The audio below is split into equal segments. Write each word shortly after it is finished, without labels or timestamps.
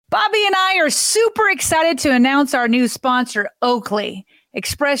Bobby and I are super excited to announce our new sponsor, Oakley.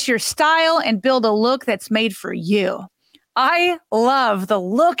 Express your style and build a look that's made for you. I love the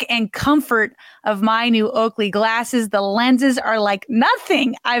look and comfort of my new Oakley glasses. The lenses are like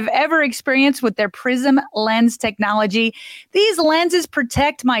nothing I've ever experienced with their Prism lens technology. These lenses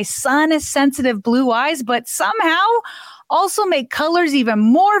protect my sun-sensitive blue eyes, but somehow also make colors even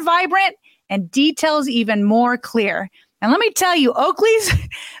more vibrant and details even more clear. And let me tell you, Oakleys,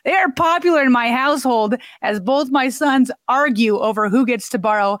 they are popular in my household as both my sons argue over who gets to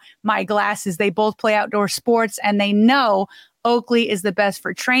borrow my glasses. They both play outdoor sports and they know Oakley is the best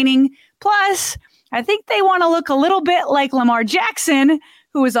for training. Plus, I think they want to look a little bit like Lamar Jackson,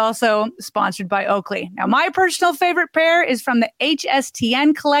 who is also sponsored by Oakley. Now, my personal favorite pair is from the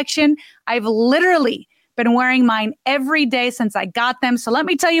HSTN collection. I've literally been wearing mine every day since I got them. So let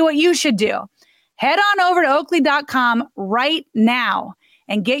me tell you what you should do. Head on over to Oakley.com right now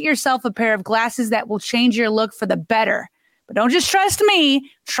and get yourself a pair of glasses that will change your look for the better. But don't just trust me.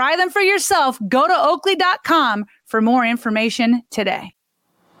 Try them for yourself. Go to Oakley.com for more information today.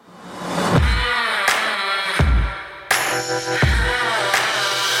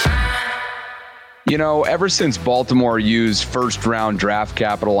 You know, ever since Baltimore used first-round draft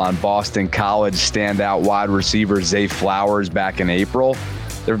capital on Boston College standout wide receiver Zay Flowers back in April,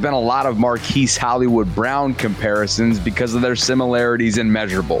 there have been a lot of Marquise Hollywood Brown comparisons because of their similarities in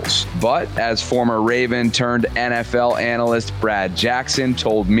measurables. But as former Raven turned NFL analyst Brad Jackson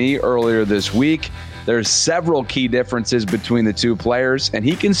told me earlier this week, there's several key differences between the two players, and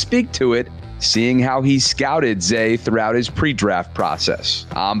he can speak to it, seeing how he scouted Zay throughout his pre-draft process.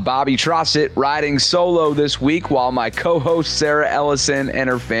 I'm Bobby Trossett, riding solo this week while my co-host Sarah Ellison and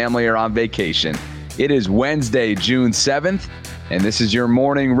her family are on vacation. It is Wednesday, June 7th, and this is your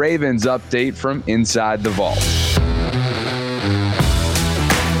morning Ravens update from inside the vault.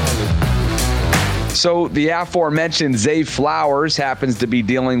 So the aforementioned Zay Flowers happens to be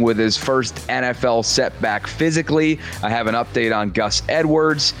dealing with his first NFL setback physically. I have an update on Gus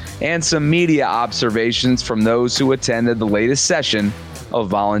Edwards and some media observations from those who attended the latest session of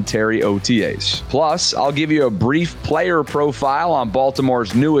voluntary OTAs. Plus, I'll give you a brief player profile on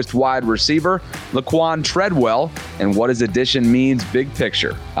Baltimore's newest wide receiver, Laquan Treadwell, and what his addition means big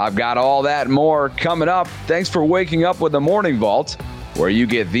picture. I've got all that and more coming up. Thanks for waking up with the Morning Vault, where you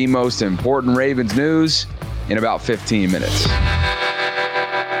get the most important Ravens news in about 15 minutes.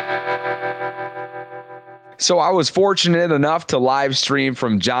 So I was fortunate enough to live stream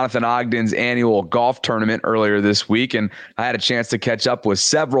from Jonathan Ogden's annual golf tournament earlier this week, and I had a chance to catch up with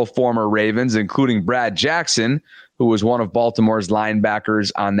several former Ravens, including Brad Jackson, who was one of Baltimore's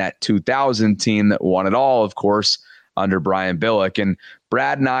linebackers on that 2000 team that won it all, of course, under Brian Billick. And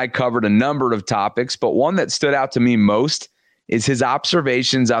Brad and I covered a number of topics, but one that stood out to me most is his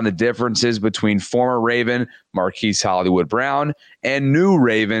observations on the differences between former Raven Marquise Hollywood Brown and new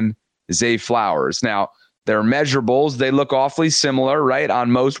Raven Zay Flowers. Now, their measurables, they look awfully similar, right,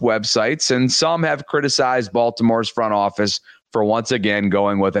 on most websites, and some have criticized Baltimore's front office for once again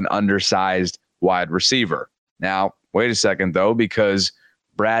going with an undersized wide receiver. Now, wait a second, though, because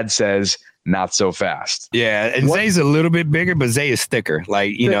Brad says not so fast. Yeah, and Zay's a little bit bigger, but Zay is thicker.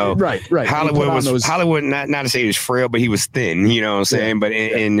 Like, you know, right. Hollywood, not to say he was frail, but he was thin, you know what I'm saying? But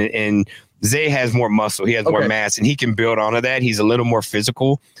and Zay has more muscle. He has more mass, and he can build onto that. He's a little more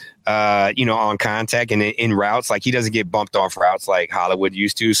physical, on contact and in routes. Like, he doesn't get bumped off routes like Hollywood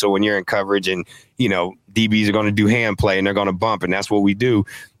used to. So when you're in coverage and, DBs are going to do hand play and they're going to bump, and that's what we do,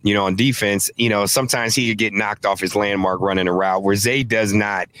 on defense. Sometimes he could get knocked off his landmark running a route where Zay does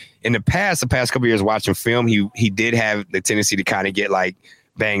not. In the past couple of years watching film, he did have the tendency to kind of get like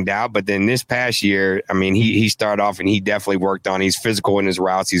banged out. But then this past year, I mean, he started off and he definitely worked on. He's physical in his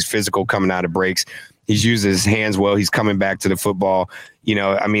routes. He's physical coming out of breaks. He's used his hands well. He's coming back to the football.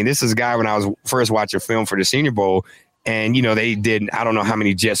 This is a guy when I was first watching film for the Senior Bowl, and, they did, I don't know how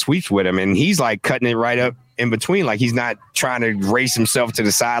many jet sweeps with him. And he's like cutting it right up in between. Like, he's not trying to race himself to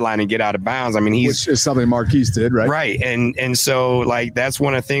the sideline and get out of bounds. I mean, which is something Marquise did, right? Right. And so, like, that's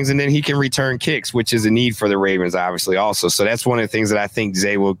one of the things. And then he can return kicks, which is a need for the Ravens, obviously, also. So that's one of the things that I think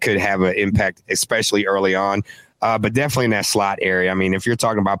Zay could have an impact, especially early on. But definitely in that slot area. I mean, if you're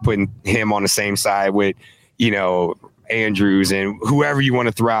talking about putting him on the same side with, Andrews and whoever you want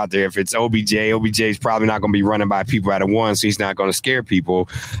to throw out there, if it's OBJ is probably not going to be running by people out of one, so he's not going to scare people.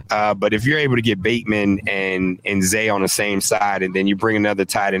 But if you're able to get Bateman and Zay on the same side, and then you bring another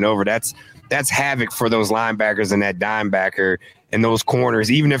tight end over, that's havoc for those linebackers and that dime backer and those corners,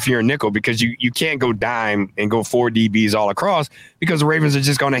 even if you're a nickel, because you can't go dime and go 4 DBs all across, because the Ravens are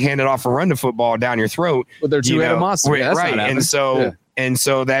just going to hand it off and run the football down your throat. But they're two-headed monsters. Right. And so And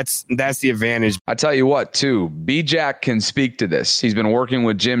so that's the advantage. I tell you what, too, B-Jack can speak to this. He's been working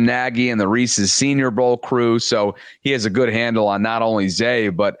with Jim Nagy and the Reese's Senior Bowl crew, so he has a good handle on not only Zay,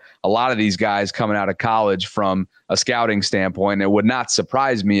 but a lot of these guys coming out of college from a scouting standpoint. It would not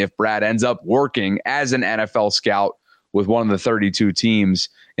surprise me if Brad ends up working as an NFL scout with one of the 32 teams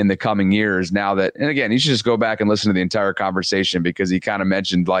in the coming years. Now that, and again, you should just go back and listen to the entire conversation because he kind of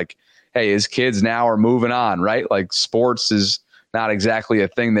mentioned like, hey, his kids now are moving on, right? Like sports is not exactly a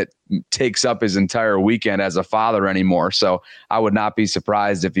thing that takes up his entire weekend as a father anymore. So I would not be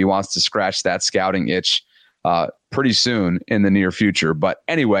surprised if he wants to scratch that scouting itch pretty soon in the near future. But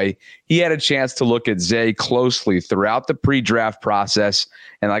anyway, he had a chance to look at Zay closely throughout the pre-draft process.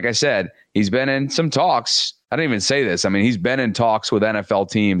 And like I said, he's been in some talks. I didn't even say this. I mean, he's been in talks with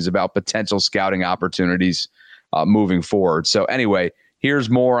NFL teams about potential scouting opportunities moving forward. So anyway, here's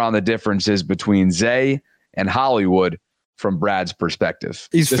more on the differences between Zay and Hollywood from Brad's perspective.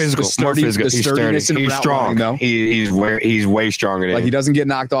 He's physical, more physical. He's sturdy. He's strong. Running, he's way stronger than like he doesn't get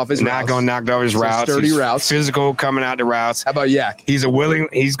knocked off his routes. Not going knocked off his routes. Sturdy routes. Physical coming out the routes. How about Yak? He's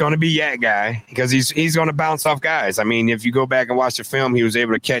going to be Yak guy because he's going to bounce off guys. I mean, if you go back and watch the film, he was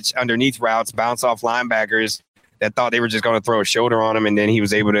able to catch underneath routes, bounce off linebackers that thought they were just going to throw a shoulder on him, and then he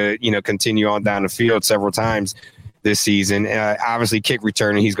was able to continue on down the field several times this season. Obviously, kick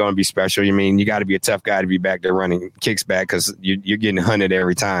returning, he's going to be special. I mean, you got to be a tough guy to be back there running kicks back because you're getting hunted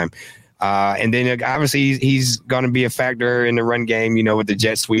every time. And then obviously he's going to be a factor in the run game, with the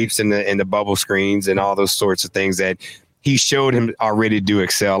jet sweeps and the bubble screens and all those sorts of things that he showed him already do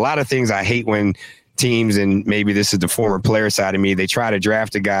excel. A lot of things I hate when teams, and maybe this is the former player side of me, they try to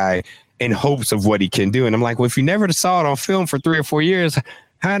draft a guy in hopes of what he can do. And I'm like, well, if you never saw it on film for 3 or 4 years,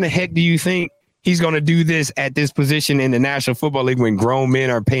 how in the heck do you think he's going to do this at this position in the National Football League when grown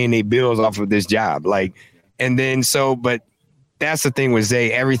men are paying their bills off of this job? But that's the thing with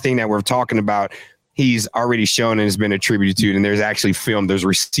Zay. Everything that we're talking about, he's already shown and has been attributed to, and there's actually film, there's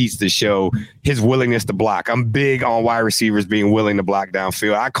receipts to show his willingness to block. I'm big on wide receivers being willing to block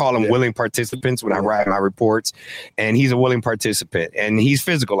downfield. I call them willing participants when I write my reports, and he's a willing participant, and he's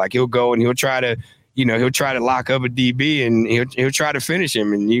physical. Like he'll go and he'll try to lock up a DB and he'll try to finish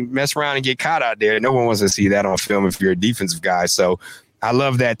him, and you mess around and get caught out there. No one wants to see that on film if you're a defensive guy. So I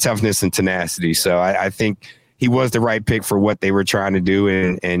love that toughness and tenacity. So I think he was the right pick for what they were trying to do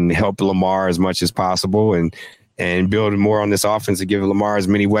and help Lamar as much as possible and build more on this offense to give Lamar as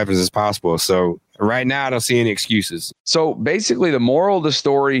many weapons as possible. So right now, I don't see any excuses. So basically the moral of the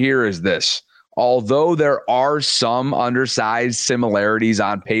story here is this. Although there are some undersized similarities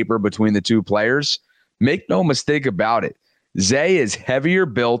on paper between the two players, make no mistake about it. Zay is heavier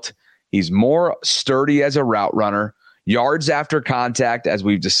built. He's more sturdy as a route runner. Yards after contact, as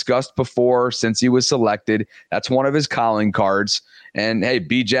we've discussed before, since he was selected, that's one of his calling cards. And hey,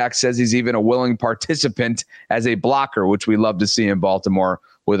 B-Jack says he's even a willing participant as a blocker, which we love to see in Baltimore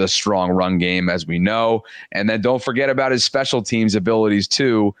with a strong run game, as we know. And then don't forget about his special teams abilities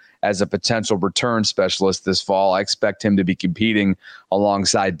too, as a potential return specialist this fall. I expect him to be competing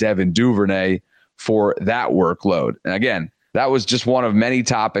alongside Devin Duvernay for that workload. And again, that was just one of many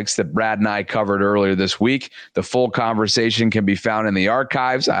topics that Brad and I covered earlier this week. The full conversation can be found in the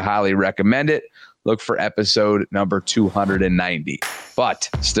archives. I highly recommend it. Look for episode number 290. But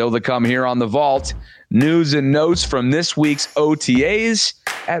still to come here on The Vault, news and notes from this week's OTAs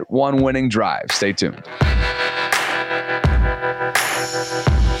at One Winning Drive. Stay tuned.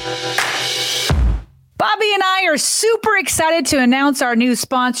 Bobby and I are super excited to announce our new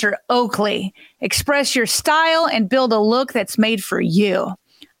sponsor, Oakley. Express your style and build a look that's made for you.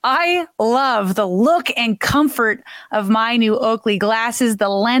 I love the look and comfort of my new Oakley glasses. The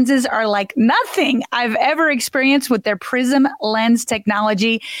lenses are like nothing I've ever experienced with their Prism lens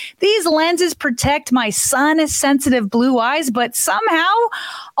technology. These lenses protect my sun-sensitive blue eyes, but somehow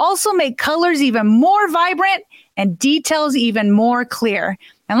also make colors even more vibrant and details even more clear.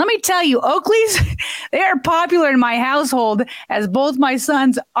 And let me tell you, Oakleys, they are popular in my household as both my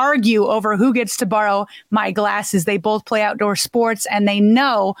sons argue over who gets to borrow my glasses. They both play outdoor sports, and they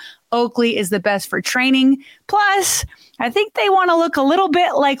know Oakley is the best for training. Plus, I think they want to look a little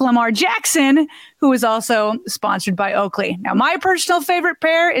bit like Lamar Jackson, who is also sponsored by Oakley. Now, my personal favorite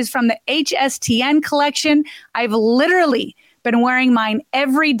pair is from the HSTN collection. I've literally been wearing mine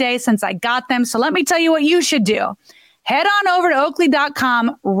every day since I got them. So let me tell you what you should do. Head on over to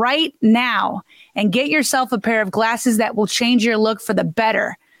Oakley.com right now and get yourself a pair of glasses that will change your look for the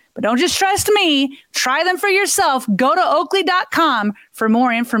better. But don't just trust me. Try them for yourself. Go to Oakley.com for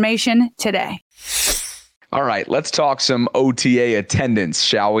more information today. All right, let's talk some OTA attendance,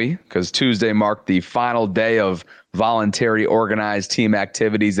 shall we? Because Tuesday marked the final day of voluntary organized team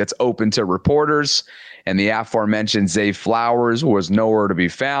activities that's open to reporters. And the aforementioned Zay Flowers was nowhere to be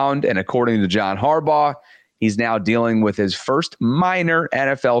found. And according to John Harbaugh, he's now dealing with his first minor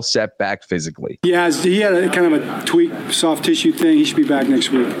NFL setback physically. Yeah, he had a kind of a tweak, soft tissue thing. He should be back next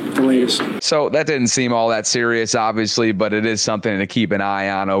week, the latest. So that didn't seem all that serious, obviously, but it is something to keep an eye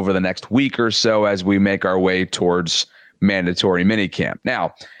on over the next week or so as we make our way towards mandatory minicamp.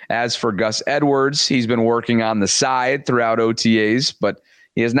 Now, as for Gus Edwards, he's been working on the side throughout OTAs, but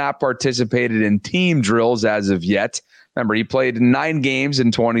he has not participated in team drills as of yet. Remember, he played 9 games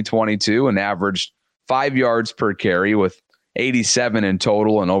in 2022 and averaged 5 yards per carry with 87 in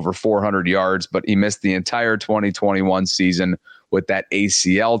total and over 400 yards, but he missed the entire 2021 season with that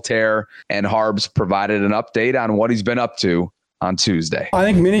ACL tear. And Harbs provided an update on what he's been up to on Tuesday. I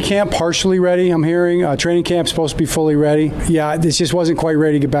think minicamp partially ready, I'm hearing. Training camp supposed to be fully ready. Yeah, this just wasn't quite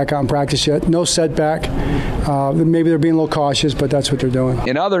ready to get back out and practice yet. No setback. Maybe they're being a little cautious, but that's what they're doing.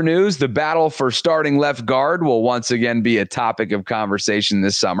 In other news, the battle for starting left guard will once again be a topic of conversation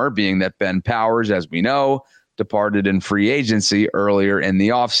this summer, being that Ben Powers, as we know, departed in free agency earlier in the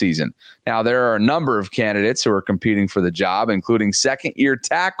offseason. Now, there are a number of candidates who are competing for the job, including second-year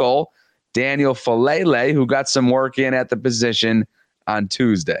tackle Daniel Falele, who got some work in at the position on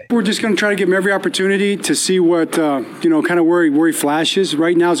Tuesday. We're just going to try to give him every opportunity to see what, kind of where he flashes.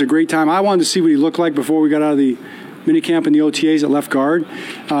 Right now is a great time. I wanted to see what he looked like before we got out of the minicamp and the OTAs at left guard.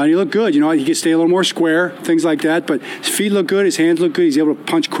 And he looked good. He could stay a little more square, things like that. But his feet look good. His hands look good. He's able to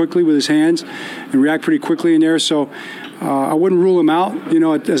punch quickly with his hands and react pretty quickly in there. So I wouldn't rule him out,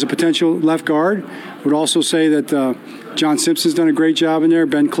 as a potential left guard. Would also say that John Simpson's done a great job in there.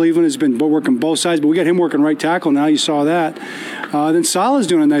 Ben Cleveland has been working both sides, but we got him working right tackle now. You saw that. Then Salah's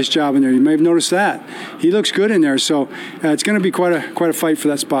doing a nice job in there. You may have noticed that. He looks good in there. So it's going to be quite a fight for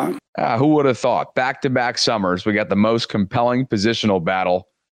that spot. Who would have thought? Back-to-back summers, we got the most compelling positional battle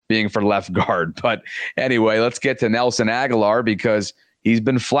being for left guard. But anyway, let's get to Nelson Aguilar because he's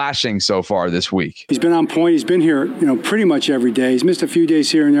been flashing so far this week. He's been on point. He's been here, pretty much every day. He's missed a few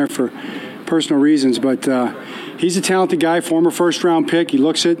days here and there for personal reasons, but he's a talented guy, former first-round pick. He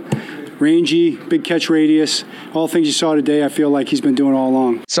looks it, rangy, big catch radius, all things you saw today. I feel like he's been doing all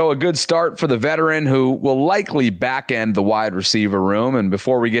along. So a good start for the veteran who will likely back-end the wide receiver room. And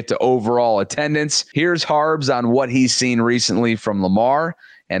before we get to overall attendance, here's Harbs on what he's seen recently from Lamar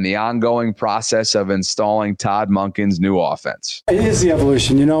and the ongoing process of installing Todd Monken's new offense. It is the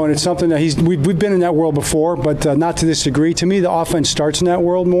evolution, and it's something that we've been in that world before, but not to this degree. To me, the offense starts in that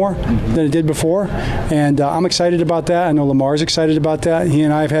world more than it did before, and I'm excited about that. I know Lamar's excited about that. He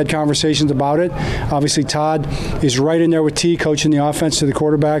and I have had conversations about it. Obviously, Todd is right in there with T, coaching the offense to the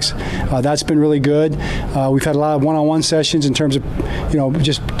quarterbacks. That's been really good. We've had a lot of one-on-one sessions in terms of,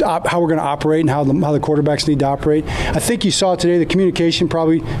 just how we're going to operate and how the quarterbacks need to operate. I think you saw today the communication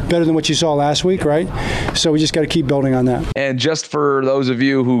probably better than what you saw last week, right? So we just got to keep building on that. And just for those of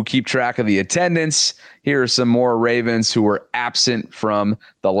you who keep track of the attendance, here are some more Ravens who were absent from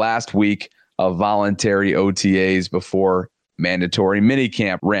the last week of voluntary OTAs before mandatory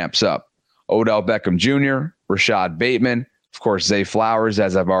minicamp ramps up. Odell Beckham Jr., Rashad Bateman, of course, Zay Flowers,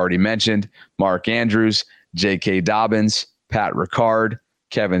 as I've already mentioned, Mark Andrews, J.K. Dobbins, Pat Ricard,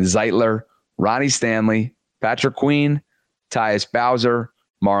 Kevin Zeitler, Ronnie Stanley, Patrick Queen, Tyus Bowser,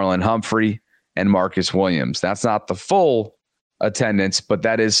 Marlon Humphrey, and Marcus Williams. That's not the full attendance, but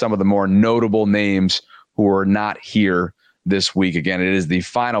that is some of the more notable names who are not here this week. Again, it is the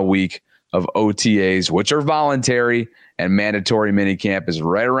final week of OTAs, which are voluntary, and mandatory minicamp is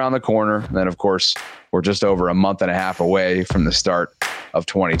right around the corner. And then, of course, we're just over a month and a half away from the start of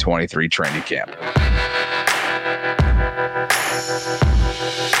 2023 training camp.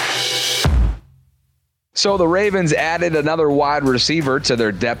 So the Ravens added another wide receiver to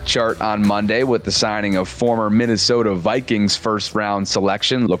their depth chart on Monday with the signing of former Minnesota Vikings first-round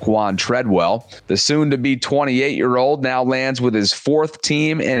selection, Laquan Treadwell. The soon-to-be 28-year-old now lands with his fourth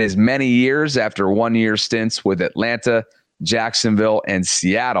team in as many years after one-year stints with Atlanta, Jacksonville, and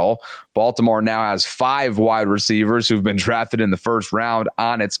Seattle. Baltimore now has 5 wide receivers who've been drafted in the first round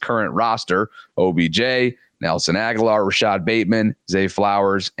on its current roster: OBJ, Nelson Aguilar, Rashad Bateman, Zay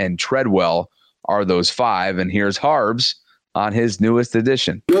Flowers, and Treadwell are those 5. And here's Harbs on his newest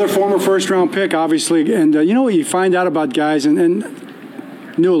addition. Another former first-round pick, obviously. And you know what you find out about guys, and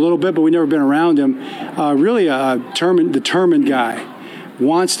knew a little bit, but we never been around him. Really a determined guy.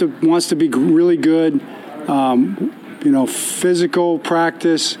 Wants to be really good. Physical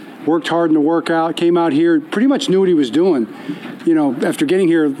practice, worked hard in the workout, came out here, pretty much knew what he was doing. You know, after getting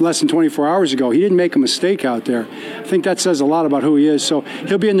here less than 24 hours ago, he didn't make a mistake out there. I think that says a lot about who he is. So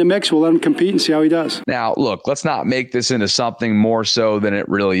he'll be in the mix. We'll let him compete and see how he does. Now, look, let's not make this into something more so than it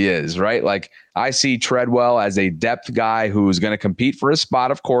really is, right? Like, I see Treadwell as a depth guy who's going to compete for his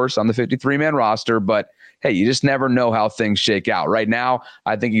spot, of course, on the 53-man roster, but hey, you just never know how things shake out. Right now,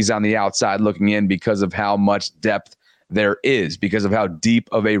 I think he's on the outside looking in because of how much depth there is, because of how deep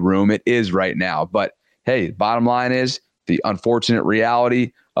of a room it is right now. But hey, bottom line is the unfortunate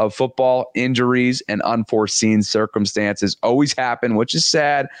reality of football, injuries and unforeseen circumstances always happen, which is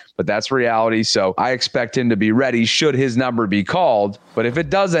sad, but that's reality. So I expect him to be ready should his number be called. But if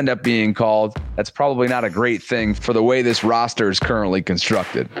it does end up being called, that's probably not a great thing for the way this roster is currently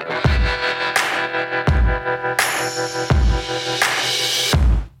constructed.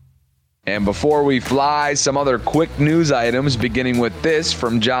 And before we fly, some other quick news items, beginning with this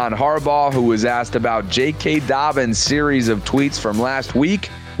from John Harbaugh, who was asked about J.K. Dobbins' series of tweets from last week,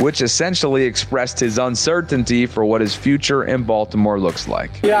 which essentially expressed his uncertainty for what his future in Baltimore looks like.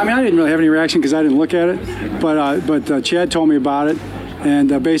 Yeah, I mean, I didn't really have any reaction because I didn't look at it, but Chad told me about it.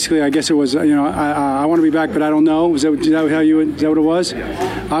 And basically, I guess it was, I want to be back, but I don't know. Is that what it was?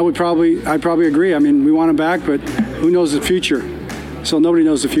 I'd probably agree. I mean, we want him back, but who knows the future? So nobody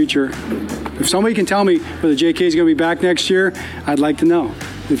knows the future. If somebody can tell me whether J.K. is going to be back next year, I'd like to know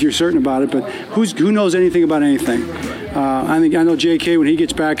if you're certain about it. But who knows anything about anything? I know J.K. when he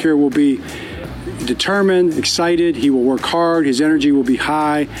gets back here will be determined, excited. He will work hard. His energy will be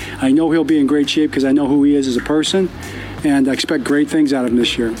high. I know he'll be in great shape because I know who he is as a person. And I expect great things out of him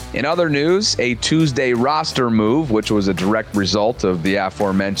this year. In other news, a Tuesday roster move, which was a direct result of the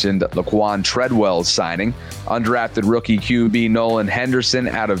aforementioned Laquan Treadwell signing. Undrafted rookie QB Nolan Henderson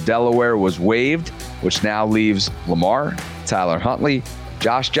out of Delaware was waived, which now leaves Lamar, Tyler Huntley,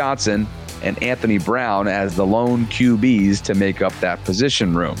 Josh Johnson, and Anthony Brown as the lone QBs to make up that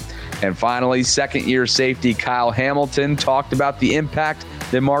position room. And finally, second-year safety Kyle Hamilton talked about the impact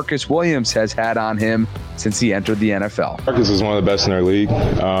that Marcus Williams has had on him since he entered the NFL. Marcus is one of the best in our league.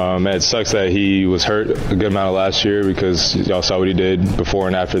 It sucks that he was hurt a good amount of last year because y'all saw what he did before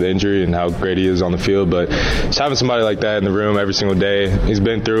and after the injury and how great he is on the field. But just having somebody like that in the room every single day, he's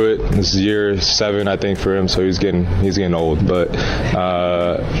been through it. This is year 7, I think, for him, so he's getting old. But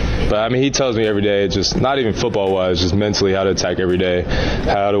I mean, he tells me every day, just not even football-wise, just mentally how to attack every day,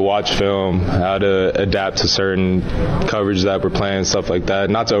 how to watch film, how to adapt to certain coverage that we're playing, stuff like that,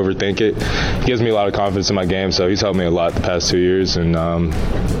 not to overthink it. He gives me a lot of confidence in my game, so he's helped me a lot the past 2 years, and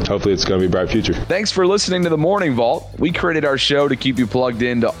hopefully it's going to be a bright future. Thanks for listening to The Morning Vault. We created our show to keep you plugged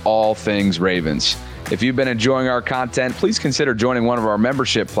into all things Ravens. If you've been enjoying our content, please consider joining one of our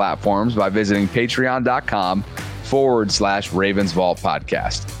membership platforms by visiting patreon.com/Ravens Vault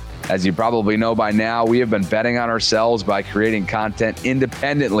Podcast. As you probably know by now, we have been betting on ourselves by creating content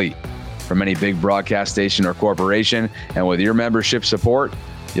independently from any big broadcast station or corporation. And with your membership support,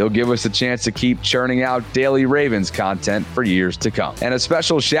 you'll give us a chance to keep churning out daily Ravens content for years to come. And a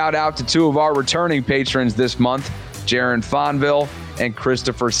special shout out to 2 of our returning patrons this month, Jaron Fonville and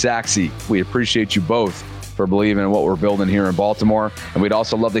Christopher Saxey. We appreciate you both for believing in what we're building here in Baltimore. And we'd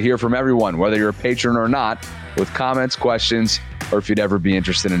also love to hear from everyone, whether you're a patron or not, with comments, questions, or if you'd ever be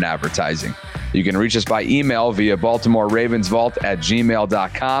interested in advertising. You can reach us by email via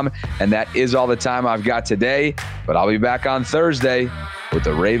BaltimoreRavensVault@gmail.com. And that is all the time I've got today, but I'll be back on Thursday with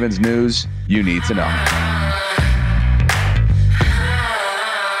the Ravens news you need to know.